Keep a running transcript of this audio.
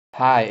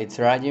Hi, it's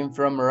Rajim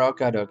from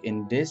Rocadog.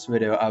 In this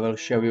video, I will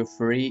show you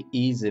 3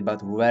 easy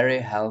but very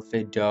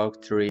healthy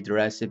dog treat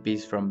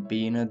recipes from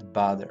peanut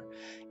butter.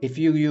 If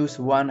you use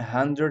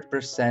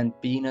 100%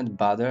 peanut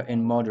butter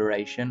in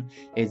moderation,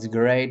 it's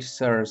great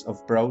source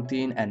of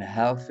protein and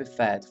healthy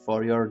fat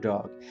for your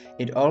dog.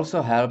 It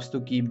also helps to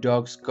keep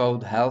dogs'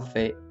 coat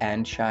healthy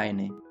and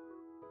shiny.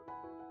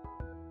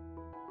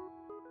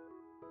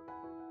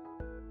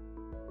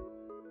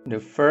 The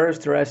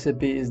first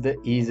recipe is the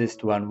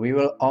easiest one. We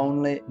will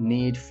only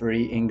need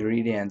 3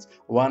 ingredients: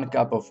 1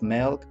 cup of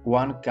milk,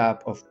 1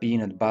 cup of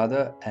peanut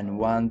butter and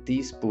 1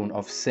 teaspoon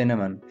of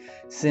cinnamon.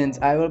 Since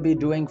I will be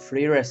doing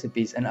 3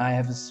 recipes and I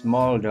have a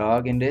small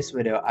dog, in this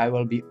video I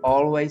will be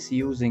always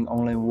using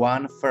only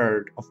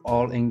 1/3 of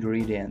all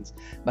ingredients.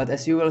 But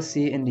as you will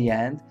see in the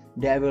end,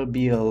 there will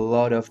be a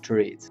lot of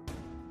treats.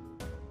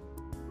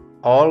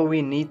 All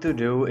we need to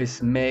do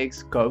is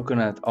mix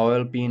coconut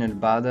oil,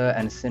 peanut butter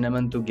and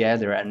cinnamon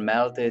together and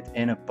melt it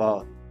in a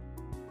pot.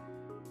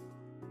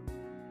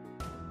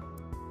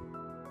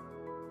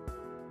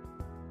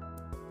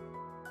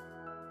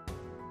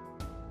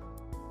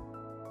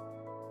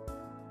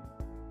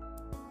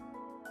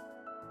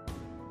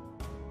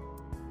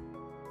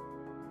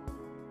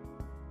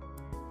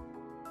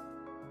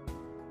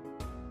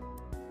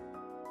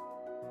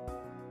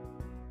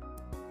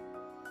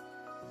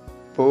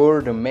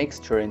 Pour the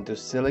mixture into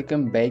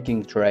silicone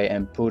baking tray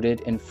and put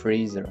it in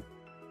freezer.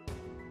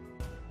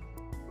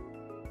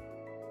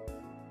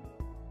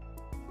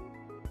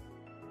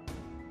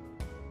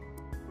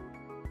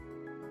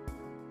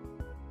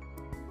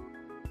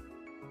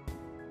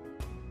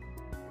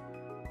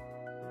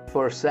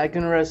 For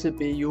second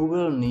recipe, you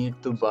will need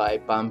to buy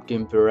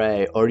pumpkin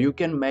puree, or you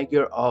can make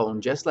your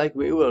own just like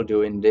we will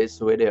do in this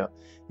video.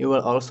 You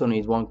will also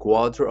need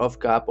 1/4 of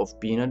cup of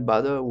peanut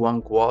butter,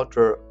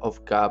 1/4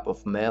 of cup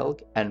of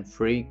milk and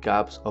 3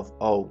 cups of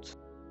oats.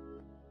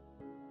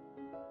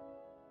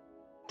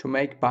 To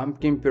make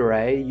pumpkin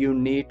puree, you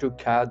need to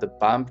cut the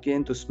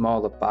pumpkin to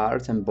smaller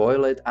parts and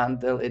boil it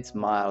until it's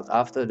mild.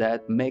 After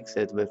that, mix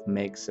it with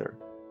mixer.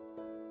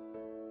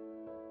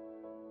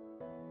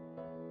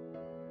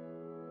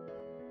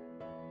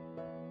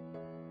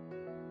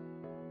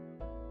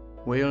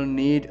 We'll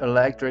need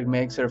electric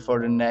mixer for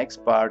the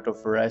next part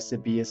of the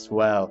recipe as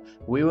well.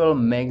 We will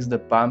mix the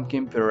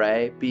pumpkin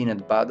puree,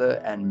 peanut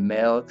butter and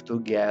milk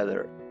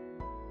together.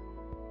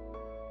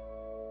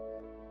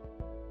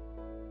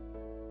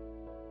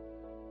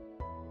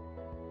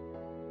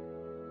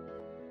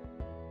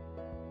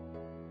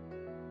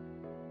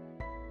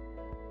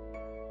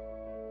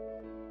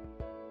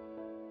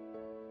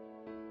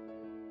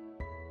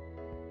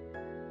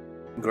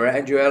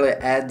 Gradually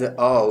add the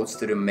oats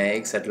to the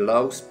mix at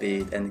low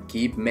speed and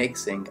keep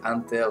mixing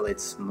until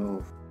it's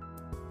smooth.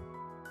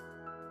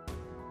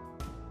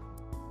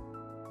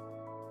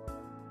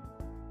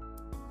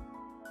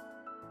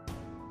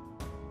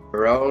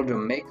 Roll the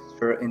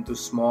mixture into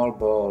small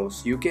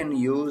balls. You can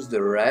use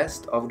the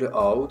rest of the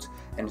oats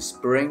and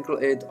sprinkle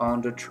it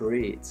on the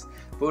treats.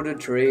 Put the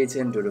treats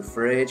into the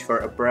fridge for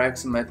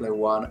approximately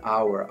 1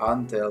 hour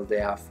until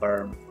they are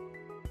firm.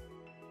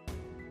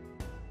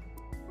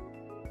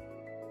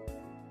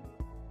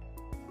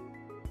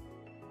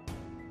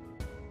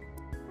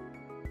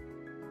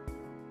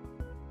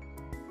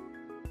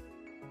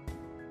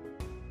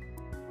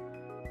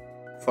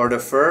 For the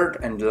third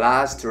and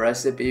last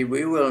recipe,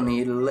 we will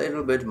need a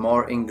little bit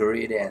more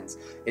ingredients.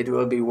 It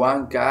will be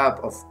 1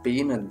 cup of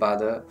peanut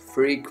butter,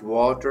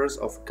 3/4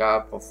 of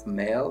cup of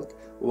milk,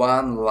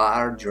 1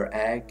 larger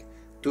egg,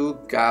 2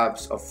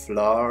 cups of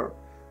flour,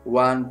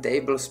 1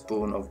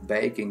 tablespoon of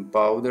baking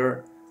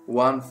powder,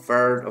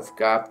 1/3 of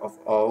cup of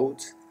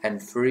oats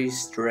and 3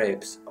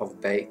 strips of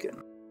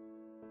bacon.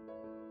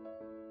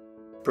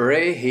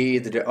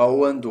 Preheat the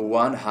oven to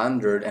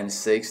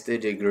 160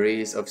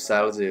 degrees of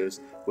Celsius,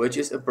 which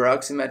is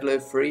approximately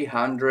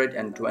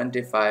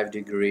 325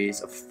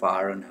 degrees of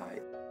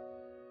Fahrenheit.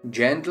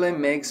 Gently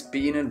mix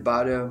peanut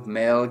butter,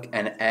 milk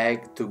and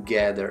egg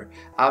together.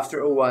 After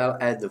a while,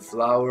 add the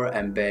flour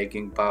and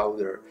baking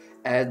powder.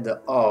 Add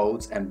the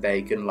oats and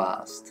bacon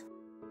last.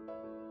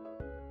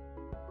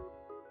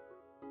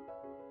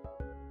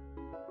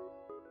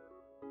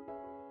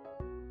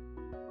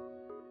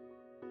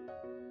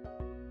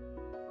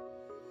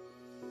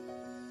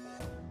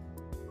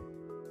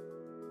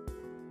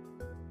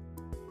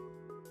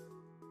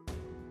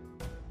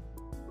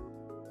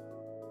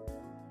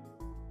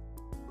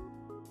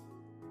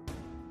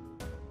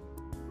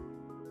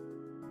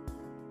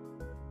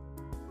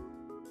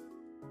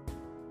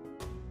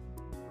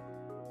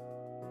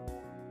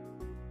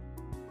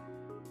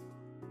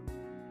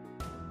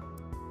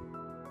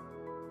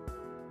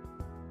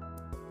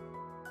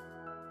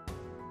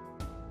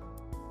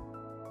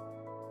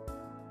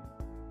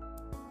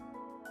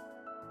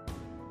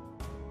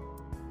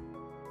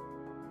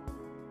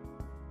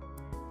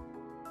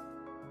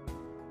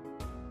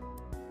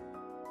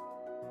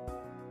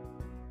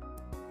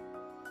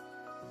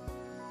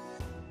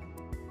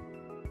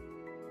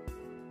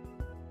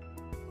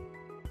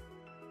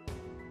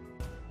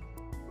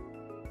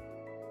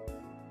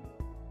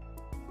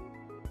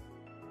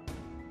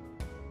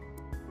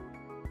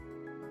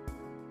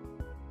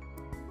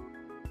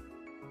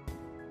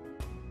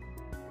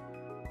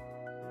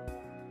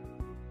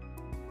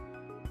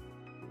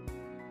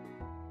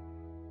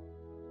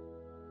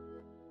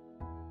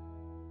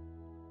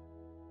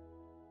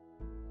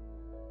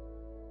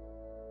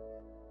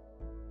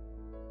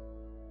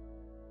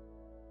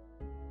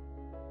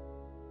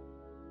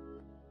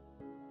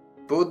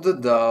 Put the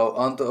dough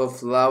onto a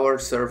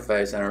floured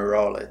surface and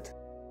roll it.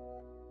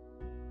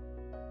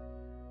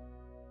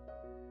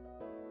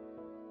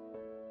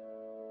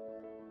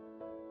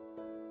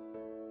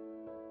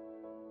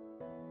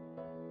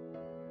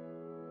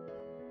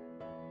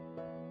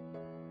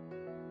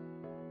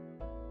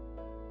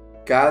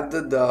 Cut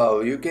the dough.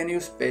 You can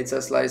use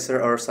pizza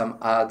slicer or some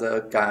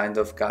other kind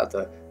of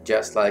cutter,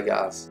 just like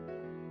us.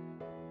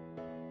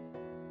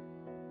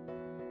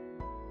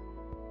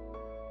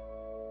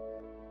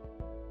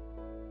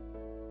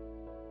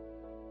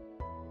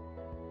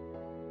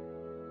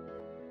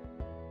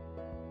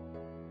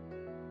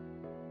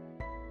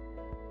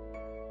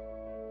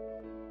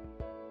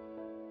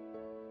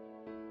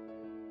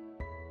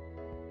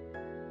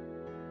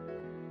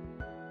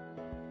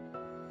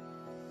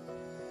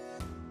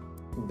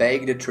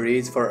 Bake the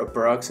treats for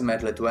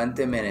approximately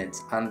 20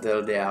 minutes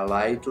until they are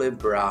lightly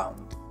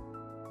browned.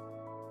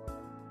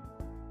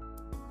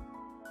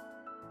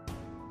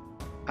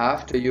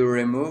 After you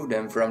remove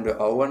them from the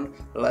oven,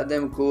 let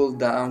them cool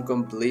down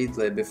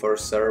completely before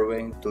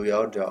serving to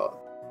your dough.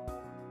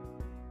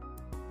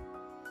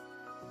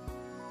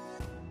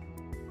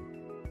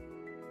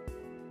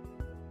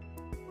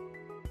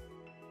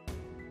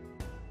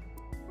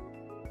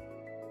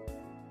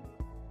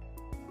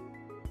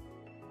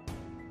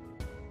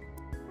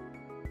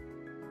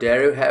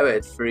 There you have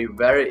it, 3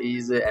 very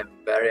easy and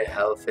very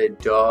healthy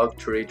dog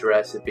treat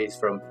recipes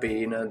from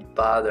peanut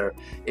butter.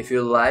 If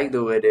you like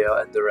the video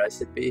and the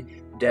recipe,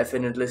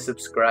 definitely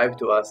subscribe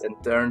to us and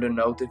turn the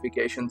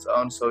notifications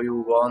on so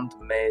you won't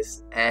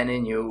miss any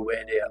new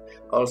video.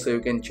 Also, you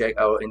can check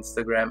our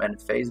Instagram and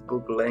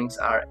Facebook, links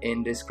are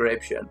in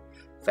description.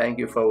 Thank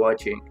you for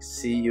watching,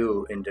 see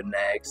you in the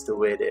next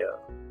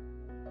video.